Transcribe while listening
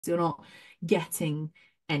You're not getting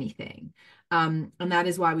anything. And that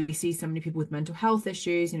is why we see so many people with mental health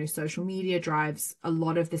issues. Social media drives a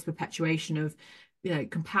lot of this perpetuation of,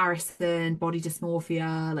 comparison, body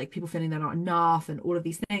dysmorphia, like people feeling they're not enough, and all of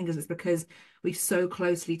these things. It's because we've so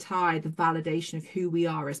closely tied the validation of who we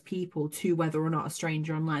are as people to whether or not a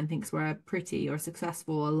stranger online thinks we're pretty or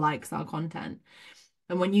successful or likes our content.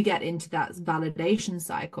 And when you get into that validation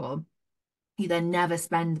cycle, you then never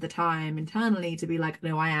spend the time internally to be like,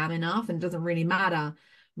 no, I am enough. And it doesn't really matter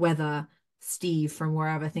whether Steve from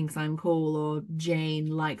wherever thinks I'm cool or Jane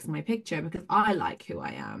likes my picture, because I like who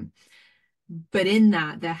I am. But in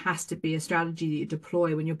that, there has to be a strategy that you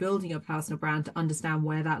deploy when you're building your personal brand to understand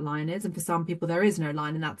where that line is. And for some people, there is no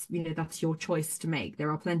line, and that's your choice to make.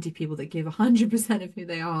 There are plenty of people that give 100% of who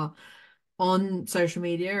they are on social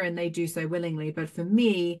media, and they do so willingly. But for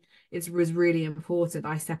me, it was really important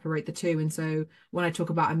I separate the two. And so when I talk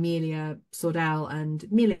about Amelia Sordell and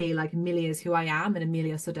Millie, like Millie is who I am, and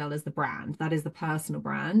Amelia Sordell is the brand. That is the personal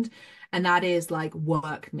brand. And that is like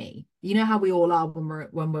work me. You know how we all are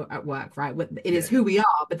when we're at work, right? It is Yeah. who we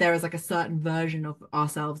are, but there is like a certain version of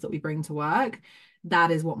ourselves that we bring to work.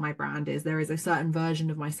 That is what my brand is. There is a certain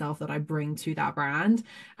version of myself that I bring to that brand,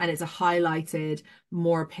 and it's a highlighted,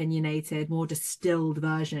 more opinionated, more distilled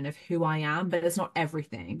version of who I am. But it's not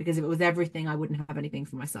everything, because if it was everything, I wouldn't have anything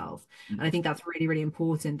for myself. And I think that's really, really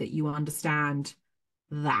important that you understand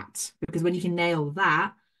that, because when you can nail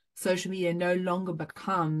that, social media no longer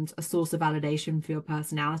becomes a source of validation for your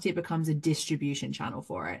personality. It becomes a distribution channel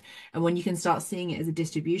for it. And when you can start seeing it as a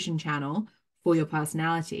distribution channel for your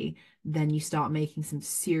personality, then you start making some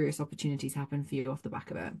serious opportunities happen for you off the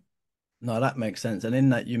back of it. No, that makes sense. And in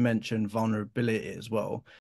that, you mentioned vulnerability as well.